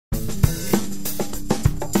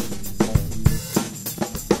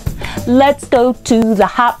let's go to the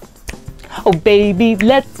hop. Oh baby,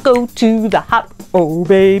 let's go to the hop. Oh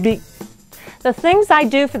baby. The things I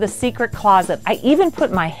do for the secret closet, I even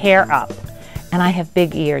put my hair up. And I have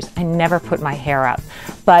big ears. I never put my hair up.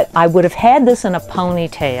 But I would have had this in a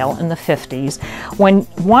ponytail in the 50s when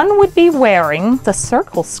one would be wearing the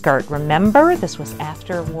circle skirt. Remember, this was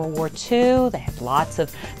after World War II. They had lots of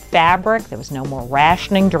fabric. There was no more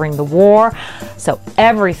rationing during the war. So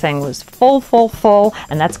everything was full,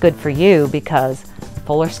 and that's good for you because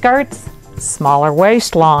fuller skirts, smaller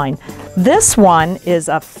waistline. This one is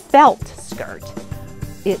a felt skirt.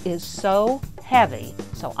 It is so heavy,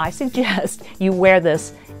 so I suggest you wear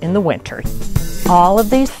this in the winter. All of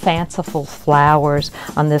these fanciful flowers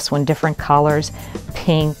on this one, different colors,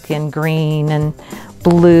 pink and green and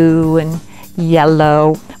blue and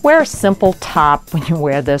yellow. Wear a simple top when you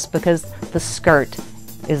wear this because the skirt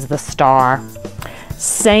is the star.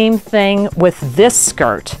 Same thing with this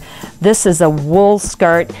skirt. This is a wool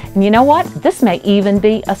skirt, and you know what? This may even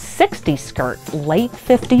be a 60s skirt, late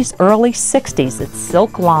 50s, early 60s. It's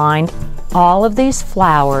silk lined. All of these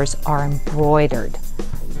flowers are embroidered.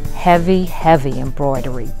 Heavy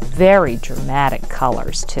embroidery. Very dramatic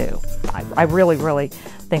colors too. I really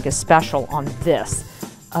think is special on this.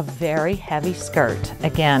 A very heavy skirt.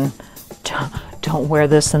 Again, don't wear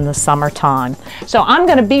this in the summertime. So I'm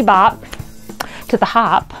gonna bebop to the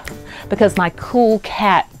hop because my cool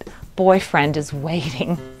cat boyfriend is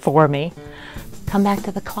waiting for me. Come back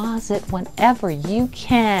to the closet whenever you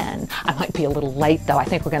can. I might be a little late though. I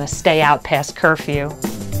think we're gonna stay out past curfew.